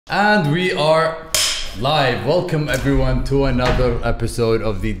And we are live. Welcome everyone to another episode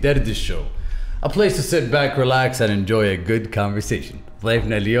of the Dardish show. A place to sit back, relax and enjoy a good conversation.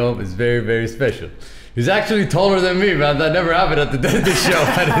 ضيفنا اليوم is very, very special. He's actually taller than me, man. That never happened at the Dardish show,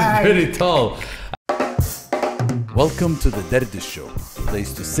 and he's pretty tall. Welcome to the Dardish show. A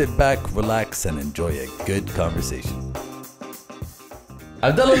place to sit back, relax and enjoy a good conversation.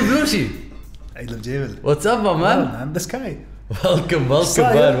 Abdullah Al Blooshi. What's up, my man? I'm the sky. Welcome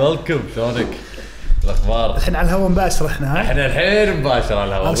man, welcome. شلونك؟ الأخبار؟ الحين على الهواء مباشر احنا الحين مباشر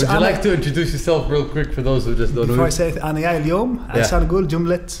على الهواء. Would you like to introduce yourself real quick for those who just don't know? Before I say it, أنا جاي اليوم عشان أقول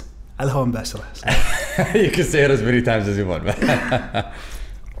جملة على الهواء مباشرة. You can say it as many times as you want.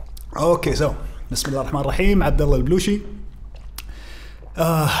 Okay, so بسم الله الرحمن الرحيم. Abdullah Al Blooshi.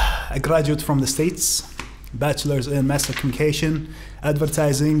 A graduate from the States, bachelor's in mass communication,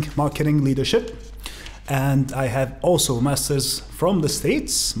 advertising, marketing, leadership. And I have also masters from the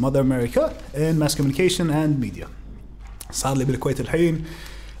States, Mother America, in mass communication and media. صار لي بالكويت الحين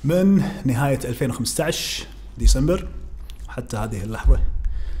من نهاية 2015 ديسمبر حتى هذه اللحظة.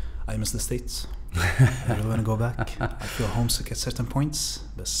 I miss the States. I really want to go back. I feel homesick at certain points,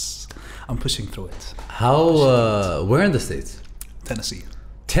 but I'm pushing through it. How? Where in the States?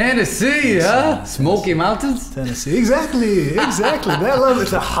 Tennessee, huh? Smoky Mountains? Tennessee, exactly. They love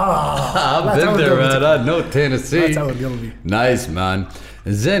it. I've been there, man. I know Tennessee. Nice, man.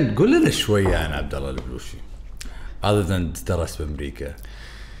 زين قول لنا شوية عن عبد الله البلوشي. Other than درست بأمريكا.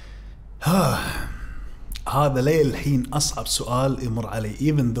 هذا ليه الحين أصعب سؤال يمر علي.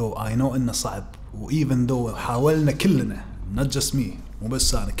 Even though I know إنه صعب. و even though حاولنا كلنا, not just me, مو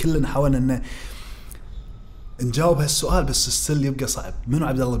بس أنا, كلنا حاولنا إنه نجاوب هالسؤال بس السل يبقى صعب. منو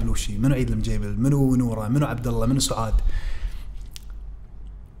عبد الله بلوشي؟ منو عيد المجيبل؟ منو نورة؟ منو عبد الله؟ منو سعاد؟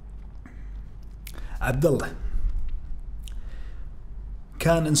 عبد الله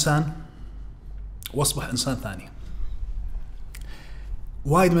كان إنسان واصبح إنسان ثاني.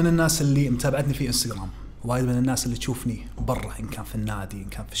 وايد من الناس اللي متابعتني في انستغرام، وايد من الناس اللي تشوفني برا، إن كان في النادي، إن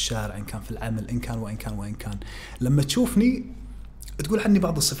كان في الشارع، إن كان في العمل، إن كان وإن كان لما تشوفني تقول عني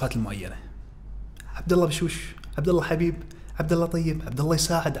بعض الصفات المعينة. عبد الله بشوش، عبد الله حبيب، عبد الله طيب، عبد الله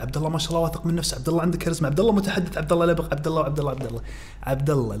يساعد، عبد الله ما شاء الله واثق من نفسه، عبد الله عنده كاريزما، عبد الله متحدث، عبد الله لبق، عبد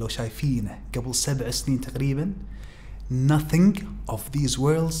الله لو شايفينه قبل 7 سنين تقريبا nothing of these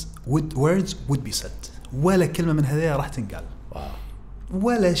words would be said. ولا كلمة من هذه راح تنقال.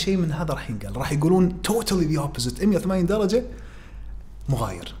 ولا شيء من هذا راح ينقال. راح يقولون totally the opposite 180 درجة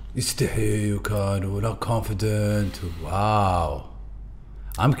مغاير. يستحي وكانوا not confident. Wow.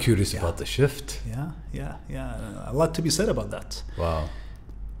 I'm curious about the shift. Yeah. A lot to be said about that. Wow.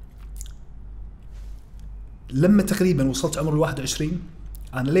 لما تقريبا وصلت عمر 21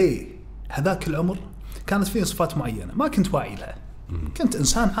 أنا ليه هذاك العمر كانت فيه صفات معينة ما كنت واعي لها. كنت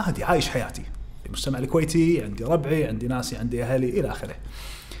إنسان عادي عايش حياتي في المجتمع الكويتي، عندي ربعي، عندي ناسي، عندي أهلي إلى آخره.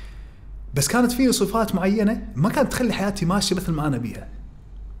 بس كانت فيه صفات معينة ما كانت تخلي حياتي ماشية مثل ما أنا بيها.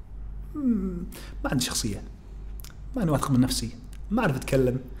 ما عندي شخصية، ما أنا واثق من نفسي، ما أعرف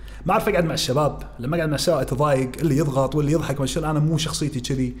أتكلم، ما أعرف أقعد مع الشباب. لما أقعد مع الشباب أتضايق، اللي يضغط واللي يضحك ما شاء الله. أنا مو شخصيتي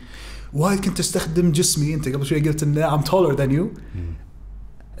كذي. وايد كنت أستخدم جسمي. أنت قبل شوي قلت إن I'm taller than you.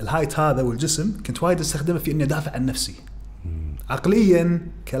 الهايت هذا والجسم كنت وايد أستخدمه في إني أدافع عن نفسي. عقليا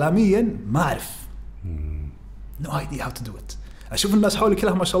كلاميا ما أعرف. No idea how to do it. أشوف الناس حولي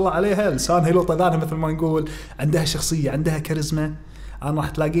كلها ما شاء الله عليها لسانها يلو طيدانها مثل ما نقول، عندها شخصية، عندها كاريزما. أنا راح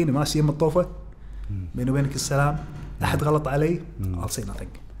تلاقيني ماشي يم الطوفة بيني وبينك السلام، أحد غلط علي I'll say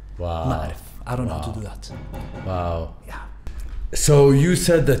nothing. Wow. ما أعرف. I don't know how to do that. Wow. Yeah. So you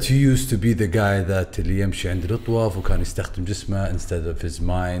said that you used to be the guy that اللي يمشي عند الأطواف وكان يستخدم جسمه instead of his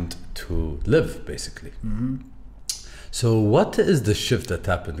mind to live basically. So what is the shift that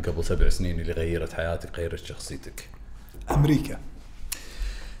happened قبل 7 سنين اللي غيرت حياتك، غيرت شخصيتك؟ أمريكا.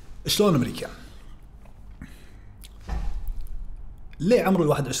 شلون أمريكا؟ ليه عمري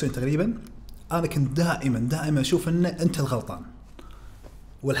 21 تقريبا أنا كنت دائما أشوف إن أنت الغلطان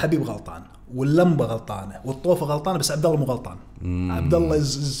والحبيب غلطان واللمبة غلطانة والطوفة غلطانة، بس عبد الله مو غلطان. عبد الله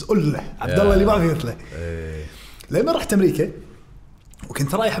قله عبد الله اللي ما غيرت له. لما رحت أمريكا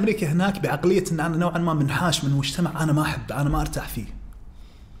وكنت رايح أمريكا هناك بعقلية إن أنا نوعا ما منحاش من مجتمع أنا ما أحبه، أنا ما أرتاح فيه.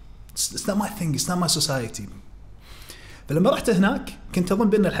 It's not my thing, it's not my society. فلما رحت هناك كنت أظن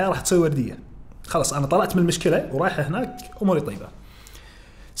بأن الحياة راح تصير وردية. خلاص أنا طلعت من المشكلة ورايح هناك أموري طيبة.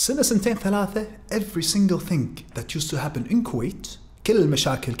 سنة سنتين ثلاثة every single thing that used to happen in Kuwait، كل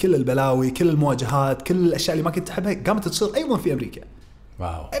المشاكل، كل البلاوي، كل المواجهات، كل الأشياء اللي ما كنت أحبها قامت تصير أيضا في أمريكا.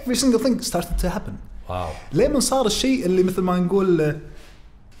 Wow. Every single thing started to happen. Wow. ليه من صار الشيء اللي مثل ما نقول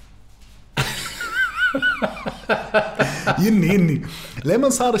يني لما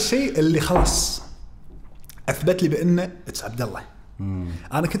صار الشيء اللي خلاص اثبت لي بانه اتس عبد الله.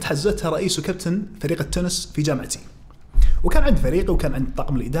 انا كنت حزتها رئيس وكابتن فريق التنس في جامعتي، وكان عندي فريقي وكان عندي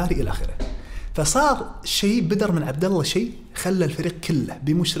الطاقم الاداري الى اخره. فصار شيء بدر من عبد الله، شيء خلى الفريق كله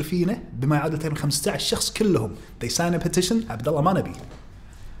بمشرفينه بما يعادل تقريبا 15 شخص كلهم they sign a petition عبد الله ما نبي.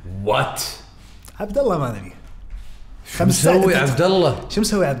 وات عبد الله ما نبي. شو مسوي عبد الله؟ شو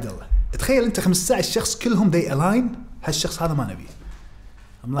مسوي عبد الله؟ تخيل انت 15 شخص كلهم they align هالشخص هذا ما نبي.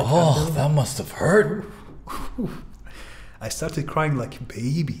 Oh, that must have hurt. I started crying like a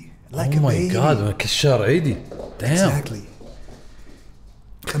baby. Like oh my god, كشار عيدي. Damn. Exactly.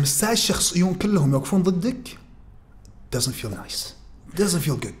 15 شخص يوم كلهم يوقفون ضدك doesn't feel nice. Doesn't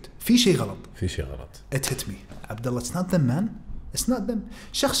feel good. في شيء غلط. في شيء غلط. It hit me. عبد الله it's not them man. It's not them.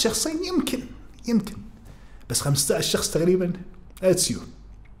 شخصين يمكن. بس 15 شخص تقريبا it's you.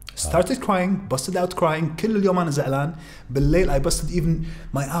 Started crying, busted out crying. كل اليوم أنا زعلان. بالليل I busted even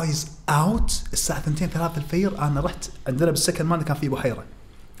my eyes out. الساعة 2-3 الفجر أنا رحت عندنا بالسكن مالنا كان في بحيرة.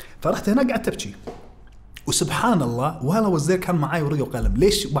 فرحت هناك قعدت أبكي. وسبحان الله while I was there كان معاي ورقة وقلم.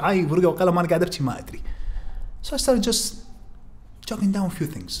 ليش معاي ورقة وقلم أنا قاعد أبكي ما أدري. So I started just jotting down a few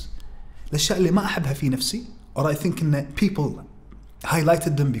things. الأشياء اللي ما أحبها في نفسي or I think إن people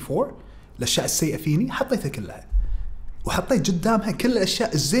highlighted them before. الأشياء السيئة فيني حطيتها كلها. وحطيت قدامها كل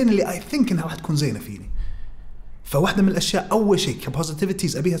الأشياء الزين اللي I think إنها راح تكون زينة فيني. فواحدة من الأشياء أول شيء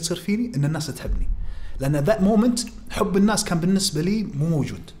كبوزيتيفيتيز أبيها تصير فيني إن الناس تحبني. لأن that moment حب الناس كان بالنسبة لي مو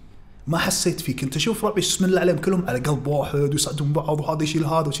موجود. ما حسيت فيه. كنت أشوف ربعي بسم الله عليهم كلهم على قلب واحد ويساعدون بعض وهذا يشيل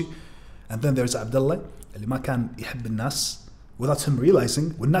هذا وشيء. And then there's عبد الله اللي ما كان يحب الناس without him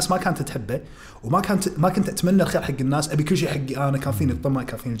realizing والناس ما كانت تحبه وما كنت أتمنى الخير حق الناس. أبي كل شيء حقي أنا. كان فيني الطمع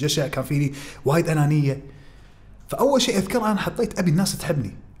كان فيني الجشع كان فيني وايد أنانية. فأول شيء أذكر أنا حطيت أبي الناس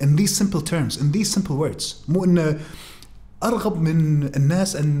تحبني in these simple terms in these simple words. مو إنه أرغب من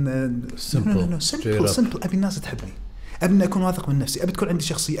الناس إن simple أبي الناس تحبني. أبي إن أكون واثق من نفسي. أبي تكون عندي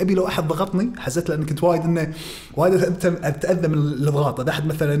شخصية. أبي لو أحد ضغطني حزت لأن كنت وايد أتأذى من الضغط. إذا أحد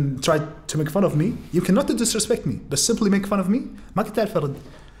مثلا tried to make fun of me يمكن not to disrespect me but simply make fun of me ما كنت أعرف أرد.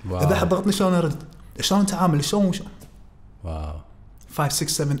 إذا أحد ضغطني شلون أرد؟ شلون أتعامل؟ شلون؟ Wow. 5,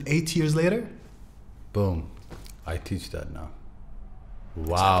 6, 7, 8 years later. Boom. I teach that now.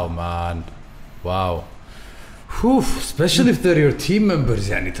 Wow, man. Wow. Whew, especially if they're your team members.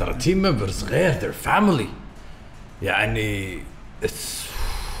 يعني ترى team members غير. They're family. يعني it's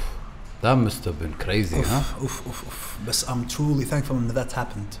that must have been crazy, huh? Oof. But I'm truly thankful that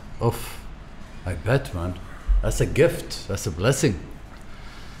happened. Oof. I bet, man. That's a gift. That's a blessing.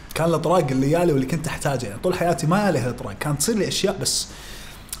 كان الأطراق اللي يالي واللي كنت أحتاجه. يعني طول حياتي ما يالي هالأطراق. كانت تصير لي أشياء بس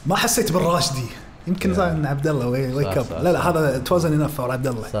ما حسيت بالراش دي. يمكن صار إن عبد الله ويك اب. لا هذا توازن ينفع عبد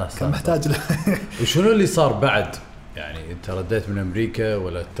الله. كان محتاج له. وشنو اللي صار بعد؟ يعني أنت رديت من أمريكا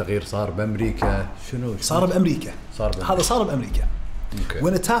ولا التغيير صار بأمريكا؟ شنو؟ صار بأمريكا. هذا صار بأمريكا.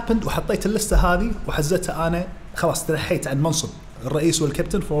 When it happened وحطيت اللستة هذه وحزتها أنا خلاص تنحيت عن منصب الرئيس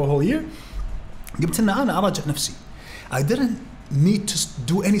والكابتن for a whole year. قلت إن أنا أراجع نفسي. I didn't need to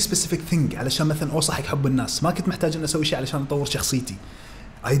do any specific thing علشان مثلا أوصل حق حب الناس. ما كنت محتاج إن أسوي شيء علشان أطور شخصيتي.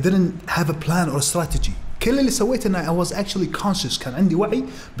 I didn't have a plan or a strategy. كل اللي سويته إنه I was actually conscious. كان عندي وعي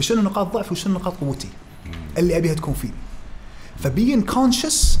بشنو نقاط ضعفي وشنو نقاط قوتي اللي أبيها تكون فيني. being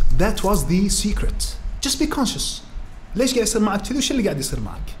conscious that was the secret. Just be conscious. ليش قاعد يصير معك كذي وش اللي قاعد يصير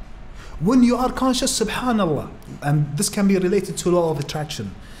معك؟ When you are conscious سبحان الله and this can be related to law of attraction.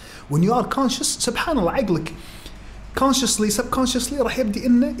 When you are conscious سبحان الله عقلك consciously subconsciously راح يبدي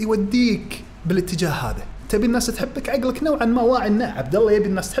إنه يوديك بالاتجاه هذا. تبي الناس تحبك عقلك نوعا ما واعي إنه عبد الله يبي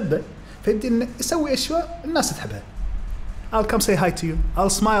الناس تحبه فيبدي إنه يسوي أشياء الناس تحبها. I'll come say hi to you. I'll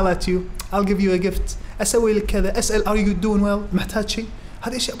smile at you. I'll give you a gift. أسوي لك كذا. أسأل are you doing well؟ محتاج شيء.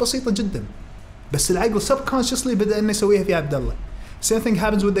 هذه أشياء بسيطة جدا. بس العقل subconsciously بدأ إنه يسويها في عبد الله. Same thing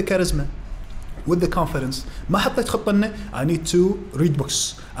happens with the charisma, with the confidence. ما حطيت خطة إنه I need to read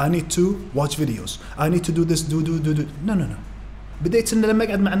books. I need to watch videos. I need to do this. Do. No. بديت إنه لما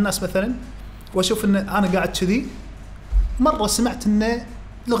أقعد مع الناس مثلا وأشوف إنه أنا قاعد كذي. مرة سمعت إنه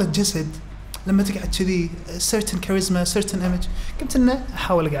لغة جسد. لما تقعد كذي certain charisma certain image قمت إنه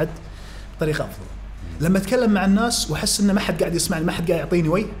أحاول أقعد بطريقة أفضل. لما أتكلم مع الناس وأحس إنه ما حد قاعد يسمعني ما حد قاعد يعطيني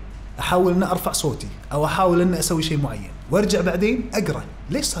وجه أحاول إنه أرفع صوتي أو أحاول إنه أسوي شيء معين وأرجع بعدين أقرأ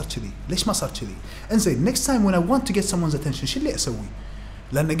ليش صار كذي ليش ما صار كذي. إنزين next time when I want to get someone's attention شو اللي أسوي؟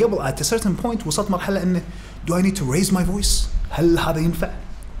 لأن قبل at a certain point وصلت مرحلة إنه do I need to raise my voice؟ هل هذا ينفع؟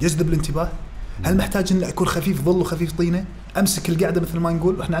 يجذب الانتباه؟ هل محتاج إن أكون خفيف ظل وخفيف طينة؟ أمسك القعدة مثل ما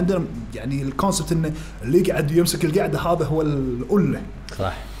نقول. إحنا عندنا يعني الكونسبت إنه اللي قاعد يمسك القعدة هذا هو الأولى.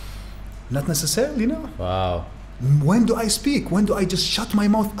 صح. Not necessarily, no. Wow. When do I speak? When do I just shut my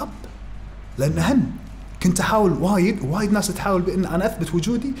mouth up? لأن هم كنت أحاول وايد ناس تحاول بأن أنا أثبت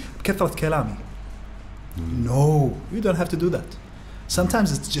وجودي بكثرة كلامي. No, you don't have to do that.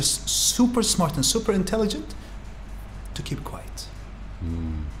 Sometimes it's just super smart and super intelligent to keep quiet.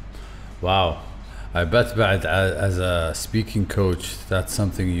 Wow. I bet بعد as a speaking coach that's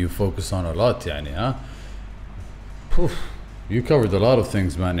something you focus on a lot يعني ها. You covered a lot of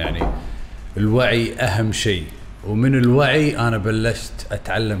things man يعني. الوعي أهم شيء. ومن الوعي أنا بلشت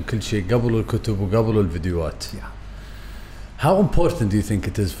أتعلم كل شيء قبل الكتب وقبل الفيديوهات. Yeah. How important do you think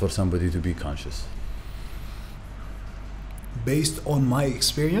it is for somebody to be conscious? Based on my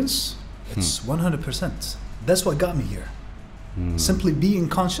experience, it's 100%. That's what got me here. Simply being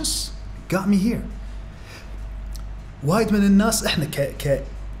conscious got me here. وايد من الناس احنا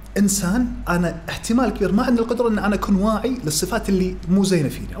كإنسان أنا احتمال كبير ما عندي القدرة أن أنا أكون واعي للصفات اللي مو زينة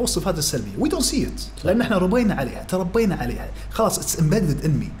فيني أو الصفات السلبية. We don't see it. لأن احنا تربينا عليها. خلاص it's embedded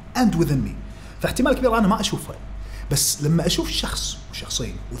in me and within me. فاحتمال كبير أنا ما أشوفها. بس لما أشوف شخص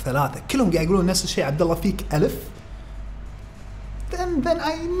وشخصين وثلاثة كلهم قاعد يقولون نفس الشيء عبد الله فيك ألف. Then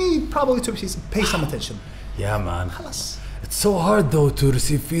I need probably to pay some attention. Yeah man. خلاص. It's so hard though to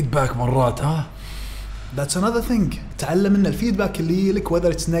receive feedback مرات ها. That's another thing. تعلم ان الفيدباك اللي يجيلك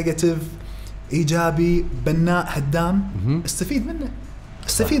whether it's negative ايجابي بناء هدام استفيد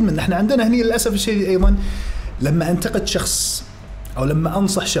منه. احنا عندنا هني للاسف الشيء ايضا لما انتقد شخص او لما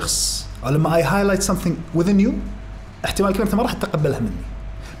انصح شخص او لما I highlight something within you احتمال كبير انت ما راح تتقبلها مني.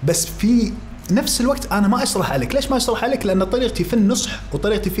 بس في نفس الوقت انا ما اشرح عليك. ليش ما اشرح عليك؟ لان طريقتي في النصح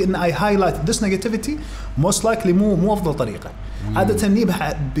وطريقتي في ان I highlight this negativity most likely مو افضل طريقه. عاده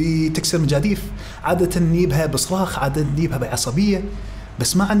نجيبها بتكسير مجاديف، عاده نجيبها بصراخ، عاده نجيبها بعصبيه،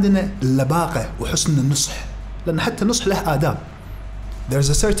 بس ما عندنا اللباقه وحسن النصح. لان حتى النصح له آداب. There's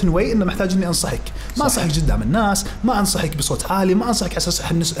a certain way انه محتاج اني انصحك. ما انصحك قدام الناس، ما انصحك بصوت عالي، ما انصحك اساس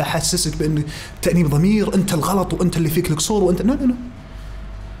احسسك بان تأنيب ضمير انت الغلط وانت اللي فيك القصور وانت no.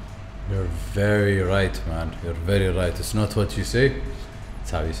 You're very right, man. You're very right. It's not what you say,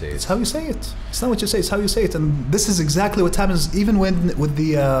 it's how you say it. It's how you say it. It's not what you say, it's how you say it. And this is exactly what happens even when with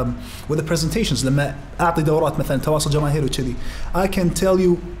the presentations. لما أعطي دورات مثلا تواصل جماهيري وكذي. I can tell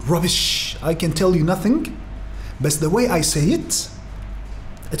you rubbish. I can tell you nothing. But the way I say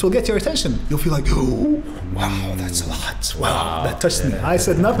it will get your attention. You'll feel like, oh, wow, that's a lot. Wow, that touched me. I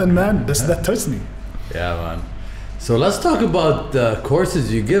said nothing, man. That touched me. Yeah, man. So let's talk about the courses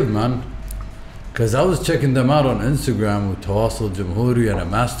you give, man. Because I was checking them out on Instagram with Tawassul Jamhuri and a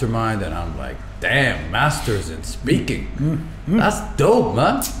mastermind, and I'm like, damn, masters in speaking. That's dope,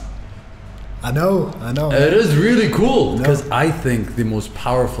 man. I know. It is really cool because I think the most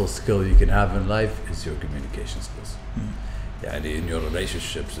powerful skill you can have in life is your communication skills. Yeah, in your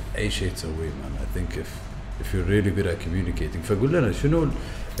relationships, أي شيء تسويه, man. I think if you're really good at communicating, فقول لنا شنو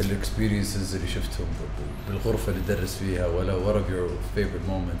experiences اللي شفتهم بالغرفة اللي درس فيها ولا what are your favorite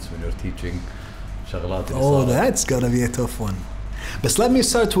moments when you're teaching شغلات اللي صارت. That's gonna be a tough one. But let me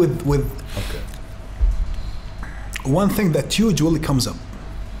start with okay. One thing that usually comes up.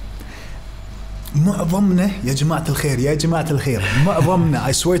 معظمنا يا جماعة الخير معظمنا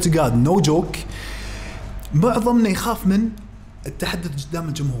I swear to God no joke معظمنا يخاف من التحدث قدام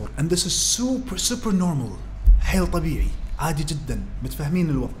الجمهور and this is super normal حيل طبيعي عادي جدا متفاهمين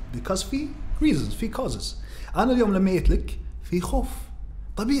الوضع because في reasons في causes. أنا اليوم لما جيت لك في خوف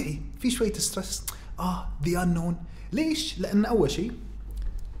طبيعي في شوية ستريس the unknown. ليش؟ لأن أول شيء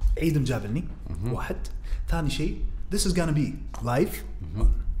عيد مجابلني واحد. ثاني شيء this is gonna be live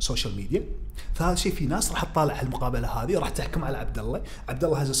social media. ثالث شيء في ناس راح تطالع المقابلة هذه راح تحكم على عبد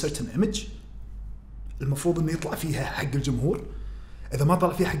الله has a certain image المفروض إنه يطلع فيها حق الجمهور. إذا ما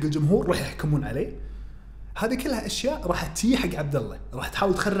طلع فيها حق الجمهور راح يحكمون عليه. هذه كلها أشياء راح تجي حق عبد الله. راح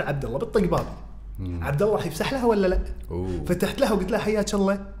تحاول تخرع عبد الله بالطق بابي. عبد الله راح يفسح لها ولا لا؟ فتحت لها وقلت لها حياك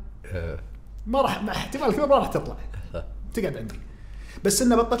الله. ما راح احتمال كبير ما راح تطلع. تقعد عندي. بس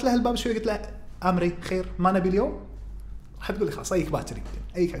إنه بطت لها الباب شوي قلت لها أمري خير ما نبي اليوم. راح تقول لي خلاص أيك باكر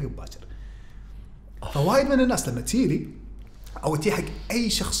أيك عقب باكر. فوايد من الناس لما تيلي أو تي حق أي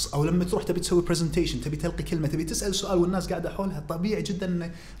شخص أو لما تروح تبي تسوي برزنتيشن تبي تلقي كلمة تبي تسأل سؤال والناس قاعدة حولها طبيعي جدا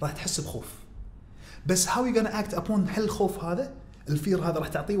إنه راح تحس بخوف. بس how you gonna act upon هل الخوف هذا الفير هذا راح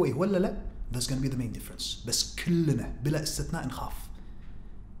تعطيه وجه ولا لا؟ That's gonna be the main difference. بس كلنا بلا استثناء نخاف.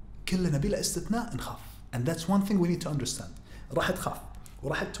 And that's one thing we need to understand. راح تخاف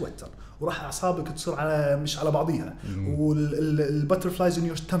وراح تتوتر وراح أعصابك تصير على مش على بعضيها والبutterflies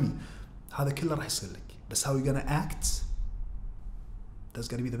in your tummy هذا كله راح يصير لك. بس how you gonna act that's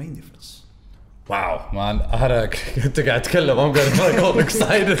gonna be the main difference. Wow, man, أنا كنت قاعد أتكلم. I'm getting like all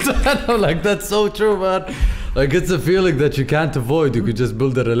excited. I'm like, that's so true, man. Like, it's a feeling that you can't avoid. You could just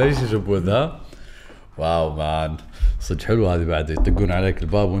build a relationship with, huh? Wow, man. صدق حلو هذه بعد يطقون عليك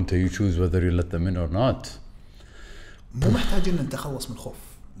الباب وأنت you choose whether you let them in or not. مو محتاجين أن نتخلص من الخوف.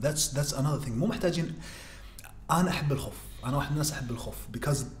 That's another thing. مو محتاجين. أنا أحب الخوف. أنا واحد من الناس أحب الخوف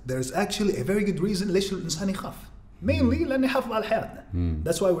because there's actually a very good reason ليش الإنسان يخاف. Mainly لأنه يحافظ على حياتنا.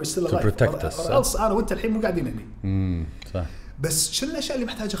 That's why we're still alive. To protect us. or else أنا وأنت الحين مو قاعدين هني. صح. بس شنو الأشياء اللي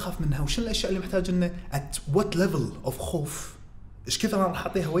محتاج أخاف منها وشنو الأشياء اللي محتاج إنه at what level of خوف إيش كثر أنا راح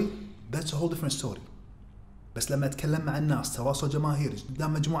أعطيها وي. That's a whole different story. بس لما أتكلم مع الناس تواصل جماهيري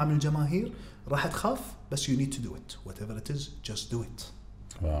قدام مجموعة من الجماهير راح تخاف بس you need to do it. Whatever it is, just do it.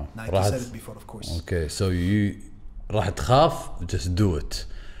 Wow. Nike said it before, of course. Okay, so you راح تخاف just do it.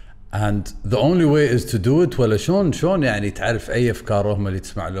 And the only way is to do it. ولا شلون يعني تعرف أي أفكارهم اللي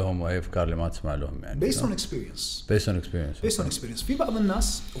تسمع لهم وأي أفكار اللي ما تسمع لهم يعني. Based on experience. Based on experience. Based on experience. في بعض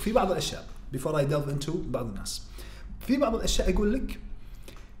الناس وفي بعض الأشياء. Before I delve into بعض الناس. في بعض الأشياء يقول لك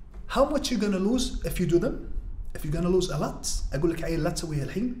how much you're gonna lose if you do them. If you're gonna lose a lot. أقول لك لا تسويها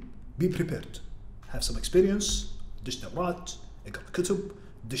الحين. Be prepared. Have some experience. دش دورات. اقرأ كتب.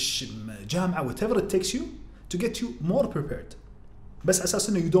 دش جامعة. Whatever it takes you to get you more prepared. بس أساس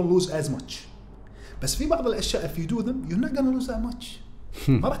إنه you don't lose as much. بس في بعض الأشياء if you do them you're not gonna lose that much.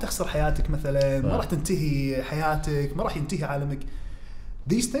 ما راح تخسر حياتك مثلاً. ما راح تنتهي حياتك. ما راح ينتهي عالمك.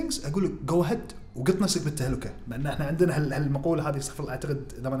 These things أقول لك go ahead وقط نفسك بالتهلكة. لأن إحنا عندنا هالمقولة هذه استغفر الله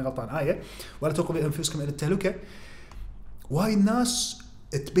أعتقد إذا ماني غلطان آية ولا تلقوا بأنفسكم إلى التهلكة. وايد الناس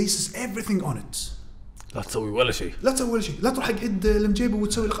it bases everything on it. لا تسوي ولا شيء. لا تسوي ولا شيء. لا تروح قعد لمجيبه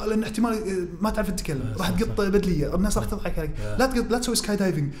وتسوي لأن احتمال ما تعرف تتكلم. راح تقط بدلية. الناس راح تضحك عليك. لا تسوي سكاي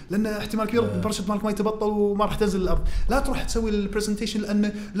دايفنج لأن احتمال كبير الباراشوت مالك ما يتبطل وما راح تنزل الأرض. لا تروح تسوي البرزنتيشن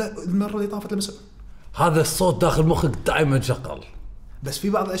لأن لا المرة اللي طافت لمس. هذا الصوت داخل مخك دائما شغال. بس في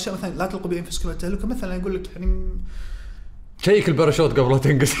بعض الأشياء مثلا لا تلقوا بأنفسكم إلى التهلكة. مثلا يقول لك يعني شيك الباراشوت قبل لا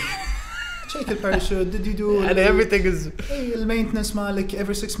تنقص. شيك الباراشوت did you do يعني everything is المينتنس مالك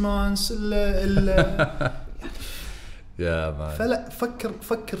every 6 months يا مان. فلا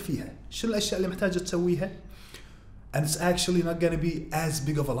فكر فيها شنو الأشياء اللي محتاجة تسويها and it's actually not gonna be as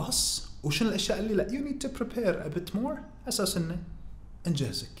big of a loss وشنو الأشياء اللي لا you need to prepare a bit more أساس إنه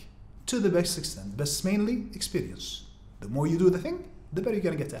انجازك to the best extent بس mainly experience. The more you do the thing the better you're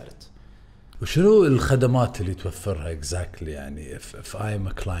gonna get at it. وشنو الخدمات اللي توفرها exactly يعني if I'm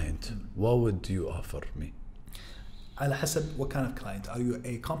a client what would you offer me؟ على حسب what kind of client are you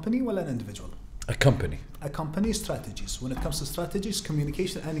a company ولا an individual? A company. A company strategies. When it comes to strategies,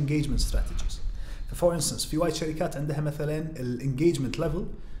 communication and engagement strategies. For instance, في وايد شركات عندها مثلا ال engagement level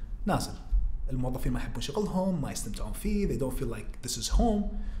نازل. الموظفين ما يحبون شغلهم، ما يستمتعون فيه. They don't feel like this is home.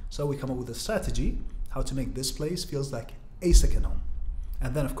 So we come up with a strategy how to make this place feels like a second home.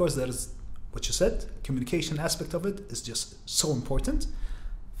 And then of course there's what you said, communication aspect of it is just so important.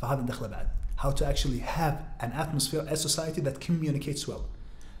 فهذا ندخله بعد. How to actually have an atmosphere, a society that communicates well.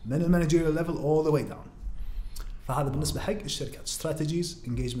 من المانجيريال level all the way down. فهذا بالنسبة حق الشركات strategies,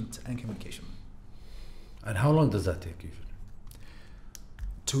 engagement and communication. And how long does that take usually?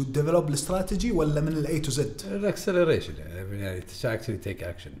 To develop the strategy ولا من A to Z? Acceleration يعني to actually take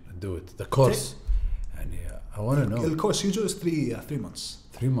action and do it. The course يعني I want to know. The course usually is 3 months.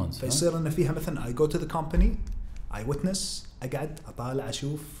 3 months. فيصير إن فيها مثلا I go to the company, I witness, أقعد أطالع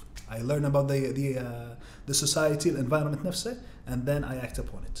أشوف, I learn about the society, the environment نفسه, and then I act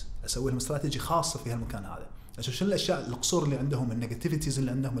upon it. أسوي لهم استراتيجي خاصة في هالمكان هذا. أشوف شنو الأشياء القصور اللي عندهم, النيجاتيفيتيز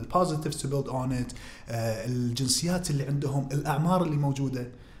اللي عندهم, البوزيتيفز to build on it, الجنسيات اللي عندهم, الأعمار اللي موجودة,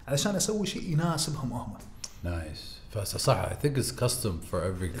 علشان أسوي شيء يناسبهم هم. Nice. فصح I think it's custom for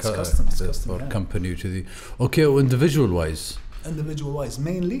every custom, for company to the okay individual wise. Individual wise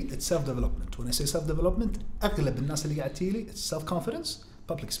mainly it's self-development. When I say self-development أغلب الناس اللي قاعد تيلي it's self-confidence,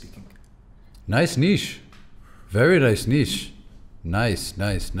 public speaking. Nice niche. Very nice niche.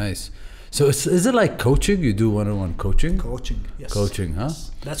 Nice. So is it like coaching? You do one-on-one coaching? Coaching, yes. Coaching, huh?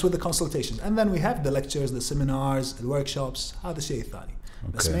 Yes. That's with the consultations. And then we have the lectures, the seminars, the workshops. هذا الشيء الثاني.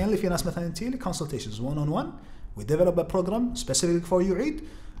 But mainly في ناس مثلا تيلي consultations one-on-one. We develop a program specifically for you read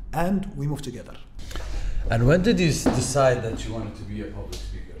and we move together. And when did you decide that you wanted to be a public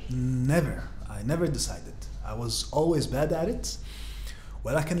speaker? Never. I never decided. I was always bad at it.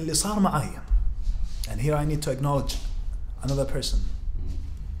 ولكن اللي صار معايا. And here I need to acknowledge another person.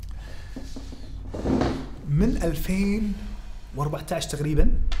 من 2014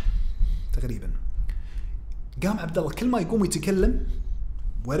 تقريبا قام عبد الله كل ما يقوم يتكلم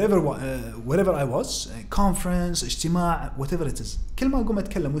wherever I was conference اجتماع whatever it is كل ما يقوم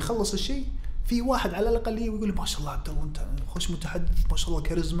يتكلم ويخلص الشيء في واحد على الاقل ويقول لي ما شاء الله عبد الله انت خوش متحدث ما شاء الله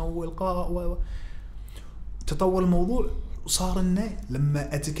كاريزما والقاء تطور الموضوع وصار انه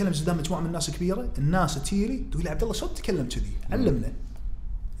لما اتكلم قدام مجموعه من الناس كبيره الناس تجيلي تقول لي عبد الله شلون تتكلم كذي علمنا.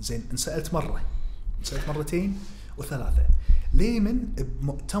 زين انسالت مره انسالت مرتين وثلاثه ليه من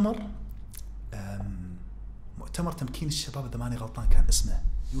بمؤتمر مؤتمر تمكين الشباب اذا ماني غلطان كان اسمه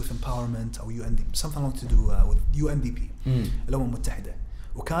Youth Empowerment او UNDP something along to do with UNDP الامم المتحده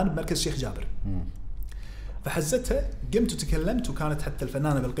وكان بمركز الشيخ جابر. فحزتها قمت وتكلمت وكانت حتى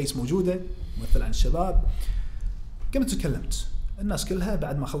الفنانه بلقيس موجوده ممثل عن الشباب. قمت وتكلمت الناس كلها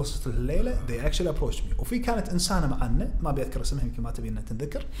بعد ما خلصت الليله they actually approached me وفي كانت انسانه معنا ما بيذكر اسمها يمكن ما تبي انها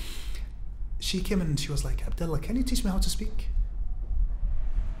تنذكر. She came in and she was like Abdullah can you teach me how to speak?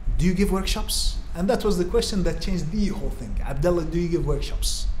 Do you give workshops? And that was the question that changed the whole thing. Abdullah, do you give workshops?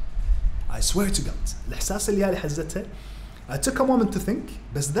 I swear to God. الإحساس اللي جالي حزتها. I took a moment to think,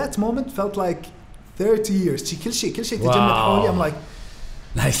 but that moment felt like 30 years. كل شيء تجمد حولي. I'm like,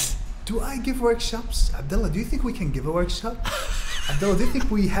 nice. Do I give workshops? Abdullah, do you think we can give a workshop? Abdullah, do you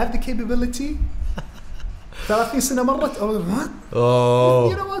think we have the capability? 30 سنة مرت. What? Oh.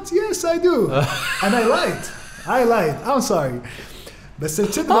 You know what? Yes, I do. And I lied. I'm sorry. بس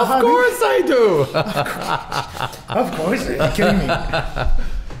الكذبة هذه. Of course I do. Of course, are you kidding me?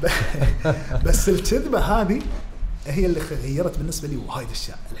 بس الكذبة هذه هي اللي غيرت بالنسبة لي وايد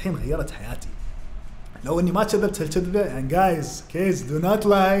أشياء. الحين غيرت حياتي. لو إني ما كذبت هالكذبة and guys, do not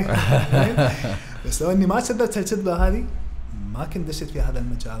lie. بس لو إني ما كذبت هالكذبة هذه ما كنت دشيت في هذا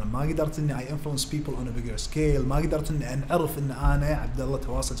المجال. ما قدرت إني I influence people on a bigger scale. ما قدرت إني أعرف إن أنا عبد الله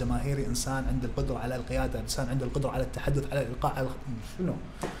تواصل جماهيري إنسان عنده القدرة على القيادة إنسان عنده القدرة على التحدث على الإلقاء على شنو.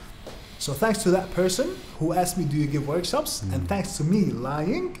 So thanks to that person who asked me do you give workshops and thanks to me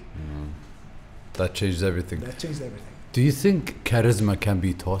lying that changed everything. Do you think charisma can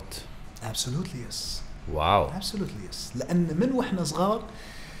be taught? Absolutely yes. Wow. Absolutely yes. لأن من وإحنا صغار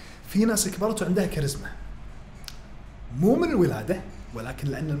في ناس كبرت وعندها كاريزما مو من الولادة ولكن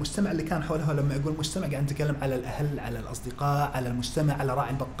لأن المجتمع اللي كان حولها. لما أقول مجتمع قاعد نتكلم على الأهل على الأصدقاء على المجتمع على راعي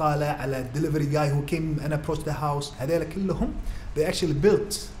البقالة على الدليفري جاي who came and approached the house. هذول كلهم they actually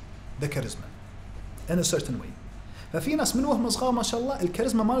built the charisma in a certain way. ففي ناس من وهم صغار ما شاء الله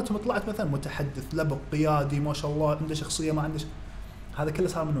الكاريزما مالتهم طلعت مثلا متحدث لبق قيادي ما شاء الله عنده شخصية ما عنده هذا كله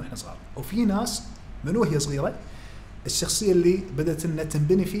صار من وإحنا صغار. وفي ناس من وهي صغيرة الشخصية اللي بدأت إنها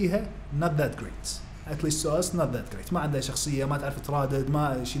تنبني فيها not that great. At least to us not that great. ما عندها شخصية ما تعرف ترادد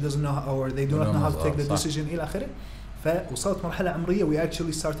ما she doesn't know or they do not know how to take the decision إلى آخره. فوصلت مرحلة عمرية we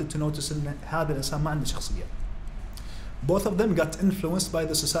actually started to notice إن هذا الإنسان ما عنده شخصية. Both of them got influenced by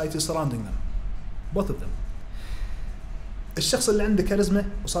the society surrounding them. Both of them. الشخص اللي عنده كاريزما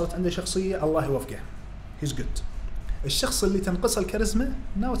وصارت عنده شخصية الله يوفقه. He's good. الشخص اللي تنقصه الكاريزما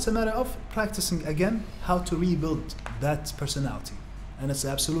now it's a matter of practicing again how to rebuild that personality. And it's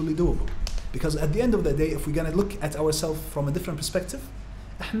absolutely doable. Because at the end of the day if we're gonna look at ourselves from a different perspective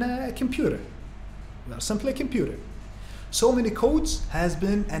احنا computer. We are simply a computer. So many codes has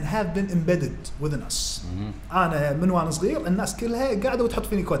been and have been embedded within us. أنا من وأنا صغير الناس كلها قاعدة وتحط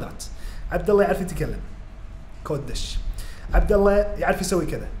فيني كودات. عبد الله يعرف يتكلم. كود دش. عبد الله يعرف يسوي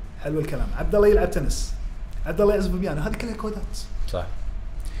كذا. حلو الكلام. عبد الله يلعب تنس. عبد الله يعزف بيانو. هذه كلها كودات. صح.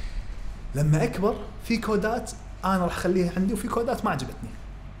 لما أكبر في كودات أنا راح أخليها عندي وفي كودات ما عجبتني.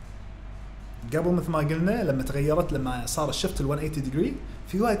 قبل مثل ما قلنا لما تغيرت لما صار الشفت ال 180 degree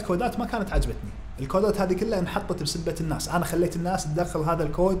في وايد كودات ما كانت عجبتني. الكودات هذه كلها انحطت بسبة الناس. أنا خليت الناس تدخل هذا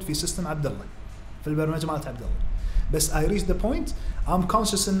الكود في سيستم عبد الله في البرمجة مالت عبد الله. بس I reached the point I'm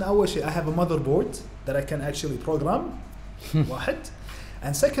conscious إن أول شيء I have a motherboard that I can actually program واحد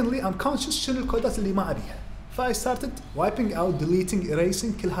and secondly I'm conscious شنو الكودات اللي ما أبيها. I started wiping out deleting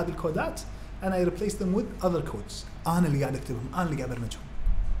erasing كل هذه الكودات and I replaced them with other codes. أنا اللي قاعد أكتبهم أنا اللي قاعد أبرمجهم.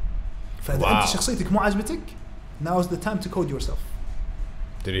 فإذا أنت شخصيتك مو عجبتك now is the time to code yourself.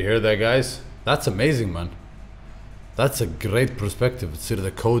 Did you hear that, guys? That's amazing, man. That's a great perspective. تصير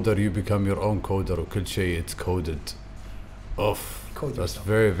the coder, you become your own coder وكل شيء it's coded. That's yourself.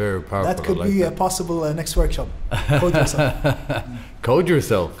 Very, very powerful. That could be a possible next workshop. Code yourself. Code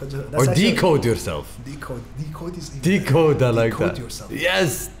yourself. Or decode yourself. Decode is even decode, I like decode that. yourself.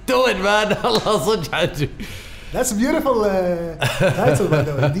 Yes, do it, man. Allah صدق حاجة. That's a beautiful title, by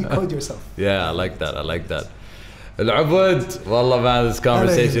the way. Decode yourself. Yeah, I like that. العبد والله man, this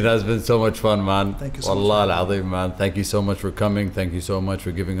conversation has been so much fun, man. Thank you so والله much. العظيم, man. Thank you so much for coming. Thank you so much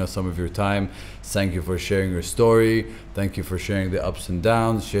for giving us some of your time. Thank you for sharing your story. Thank you for sharing the ups and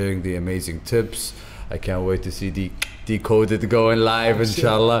downs, sharing the amazing tips. I can't wait to see decoded going live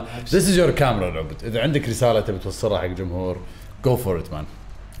inshallah. This is your camera, عبد. إذا عندك رسالة تبي توصلها حق جمهور, go for it, man.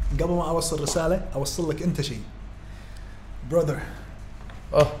 قبل ما اوصل رساله اوصل لك انت شيء brother.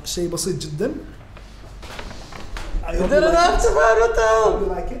 شيء بسيط جدا. You didn't have to, man. What the hell? You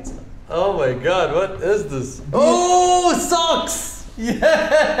like it? Oh my god, what is this? Oh, socks!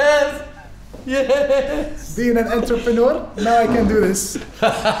 Yes! Yes! Being an entrepreneur, now I can do this.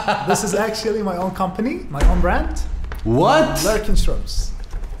 This is actually my own company, my own brand. What? Lurkin Shrubs.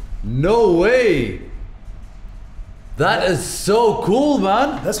 No way! That is so cool, man.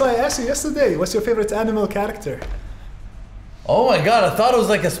 That's why I asked you yesterday, what's your favorite animal character? Oh my god, I thought it was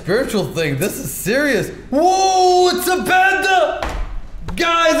like a spiritual thing. This is serious. Whoa, it's a panda!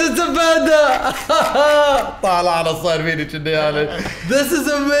 Guys, it's a panda! This is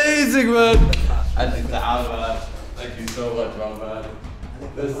amazing, man. Thank you so much, man.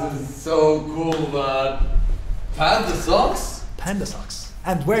 This is so cool, man. Panda socks? Panda socks.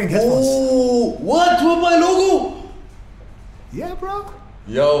 And wearing headphones. Oh, what? With my logo? Yeah, bro.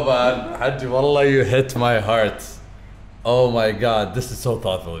 Yo, man. Haji, wallah, you hit my heart. Oh my god, this is so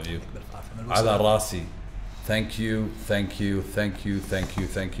thoughtful of you. Ala Rasi. Thank you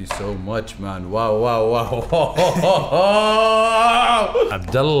so much, man. Wow.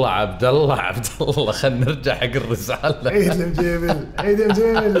 عبد الله خلينا نرجع حق الرسالة. عيد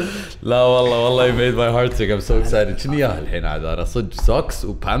الجبل. لا والله you made my heart sing. I'm so excited. شنو اياها الحين عاد انا صدق socks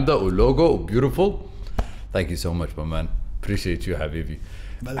وباندا ولوجو وبيوتيفول. Thank you so much, my man. Appreciate you, حبيبي.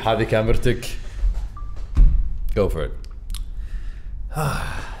 هذه كاميرتك. Go for it.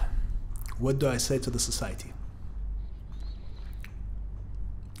 What do I say to the society?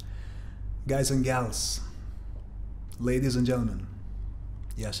 Guys and gals, ladies and gentlemen,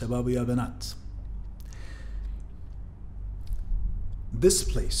 يا شباب ويا بنات. This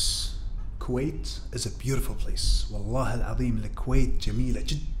place, Kuwait, is a beautiful place. والله العظيم الكويت جميلة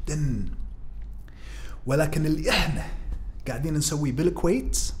جدا. ولكن اللي احنا قاعدين نسويه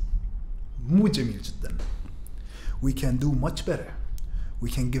بالكويت مو جميل جدا. We can do much better. We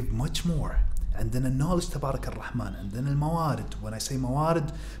can give much more. عندنا النولج تبارك الرحمن، عندنا الموارد. when I say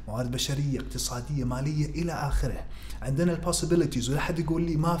موارد بشرية، اقتصادية، مالية إلى آخره. عندنا possibilities، ولا حد يقول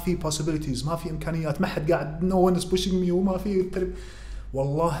لي ما في possibilities، ما في إمكانيات، ما حد قاعد no one is pushing me وما في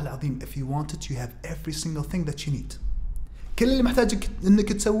والله العظيم if you want it you have every single thing that you need. كل اللي محتاجك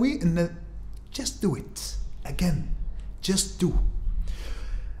إنك تسويه إنه just do it again. just do.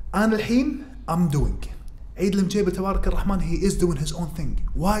 أنا الحين I'm doing. عيد المجيبة تبارك الرحمن he is doing his own thing.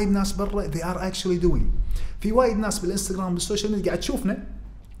 وايد ناس برا they are actually doing. في وايد ناس بالانستغرام بالسوشيال ميديا قاعد تشوفنا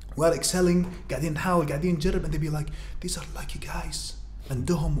we're excelling، قاعدين نحاول، قاعدين نجرب and they be like these are lucky guys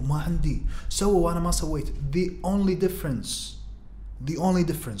عندهم وما عندي، سووا وانا ما سويت. the only difference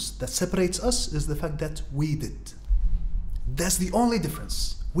that separates us is the fact that we did. That's the only difference.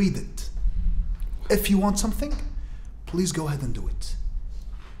 We did. If you want something, please go ahead and do it.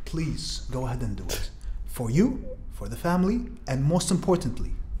 Please go ahead and do it. For you, for the family, and most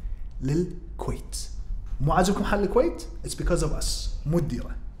importantly, للكويت. مو عاجبكم حال الكويت؟ It's because of us. مو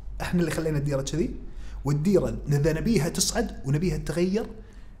الديرة. احنا اللي خلينا الديرة كذي، والديرة إذا نبيها تصعد ونبيها تغير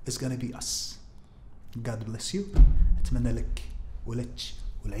it's gonna be us. God bless you. أتمنى لك ولك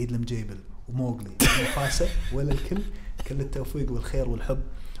والعيد المجيبل وموغلي ومفاسة وللكل كل التوفيق والخير والحب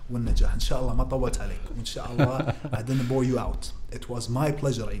والنجاح. إن شاء الله ما طولت عليك، وإن شاء الله I didn't bore you out. It was my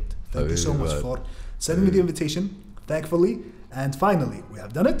pleasure, Eid. Thank you so much for sending me the invitation, thankfully, and finally we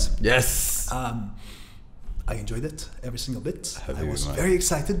have done it. Yes. I enjoyed it every single bit. I was very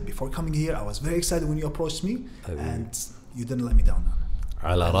excited before coming here. I was very excited when you approached me, and you didn't let me down.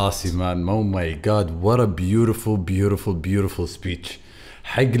 على راسي man. Oh my god, what a beautiful speech.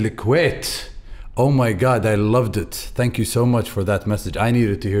 حق الكويت. Oh my god, I loved it. Thank you so much for that message. I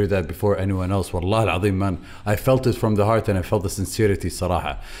needed to hear that before anyone else. والله العظيم man. I felt it from the heart and I felt the sincerity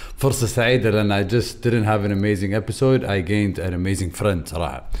صراحة. فرصة سعيدة لأن I just didn't have an amazing episode. I gained an amazing friend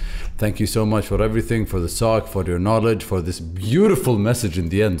صراحة. Thank you so much for everything, for the sock, for your knowledge, for this beautiful message in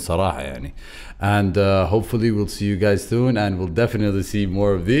the end صراحة يعني. And hopefully we'll see you guys soon, and we'll definitely see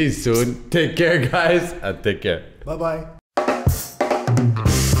more of these soon. Take care guys, and take care. Bye bye.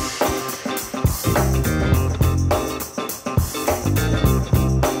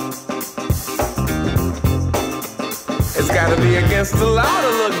 It's gotta be against the law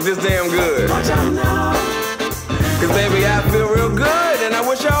to look this damn good. Watch out now. Cause baby I feel real good and I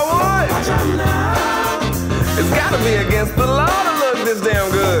wish I would. Watch out now. It's gotta be against the law to look this damn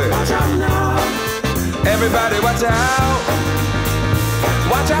good. Watch out now. Everybody watch out.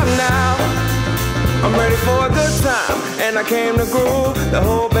 Watch out now. I'm ready for a good time, and I came to groove. The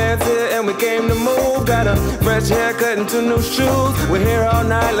whole band's here, and we came to move. Got a fresh haircut and 2 new shoes. We're here all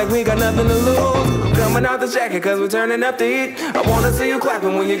night like we got nothing to lose. I'm coming out the jacket cause we're turning up the heat. I wanna see you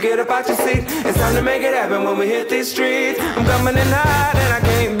clapping when you get up out your seat. It's time to make it happen when we hit these streets. I'm coming in hot and I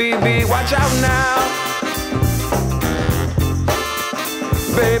can't be beat. Watch out now,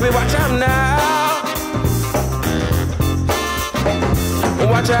 baby, watch out now.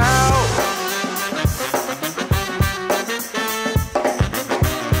 Watch out.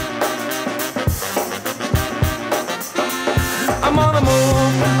 I'm on the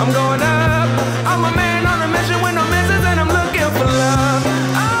move, I'm going up. I'm a man on a mission with no missions, and I'm looking for love.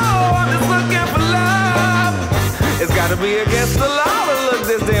 Oh, I'm just looking for love. It's gotta be against the law to look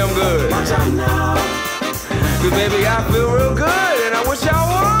this damn good. Watch out now. Cause baby, I feel real good, and I wish I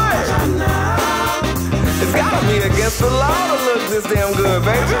would. Watch out now. It's gotta be against the law to look this damn good,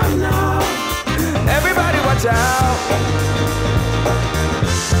 baby. Watch out now. Everybody watch out.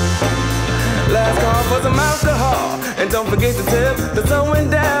 Last call for some alcohol, and don't forget to tip. The sun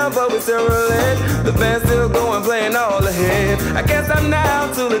went down, but we still rolling. The band's still going, playing all the hits. I can't stop now,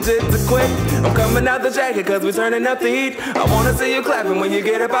 too legit to quit. I'm coming out the jacket cause we're turning up the heat. I wanna see you clapping when you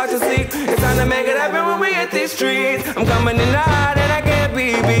get up out your seat. It's time to make it happen when we hit these streets. I'm coming in hot and I can't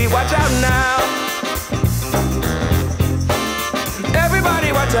be beat. Watch out now.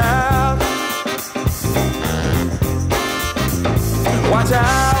 Everybody watch out. Watch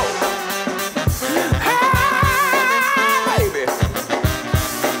out.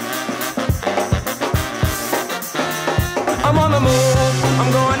 I'm on the move,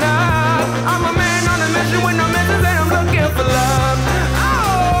 I'm going up. I'm a man on a mission with no missions, and I'm looking for love.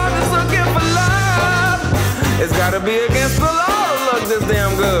 Oh, I'm just looking for love. It's gotta be against the law to look this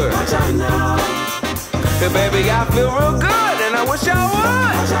damn good. Watch out now. Hey baby, I feel real good, and I wish I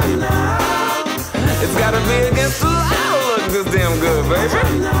would. Watch out now. It's gotta be against the law to look this damn good, Watch out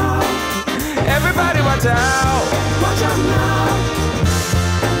baby. now. Everybody watch out. Watch out now.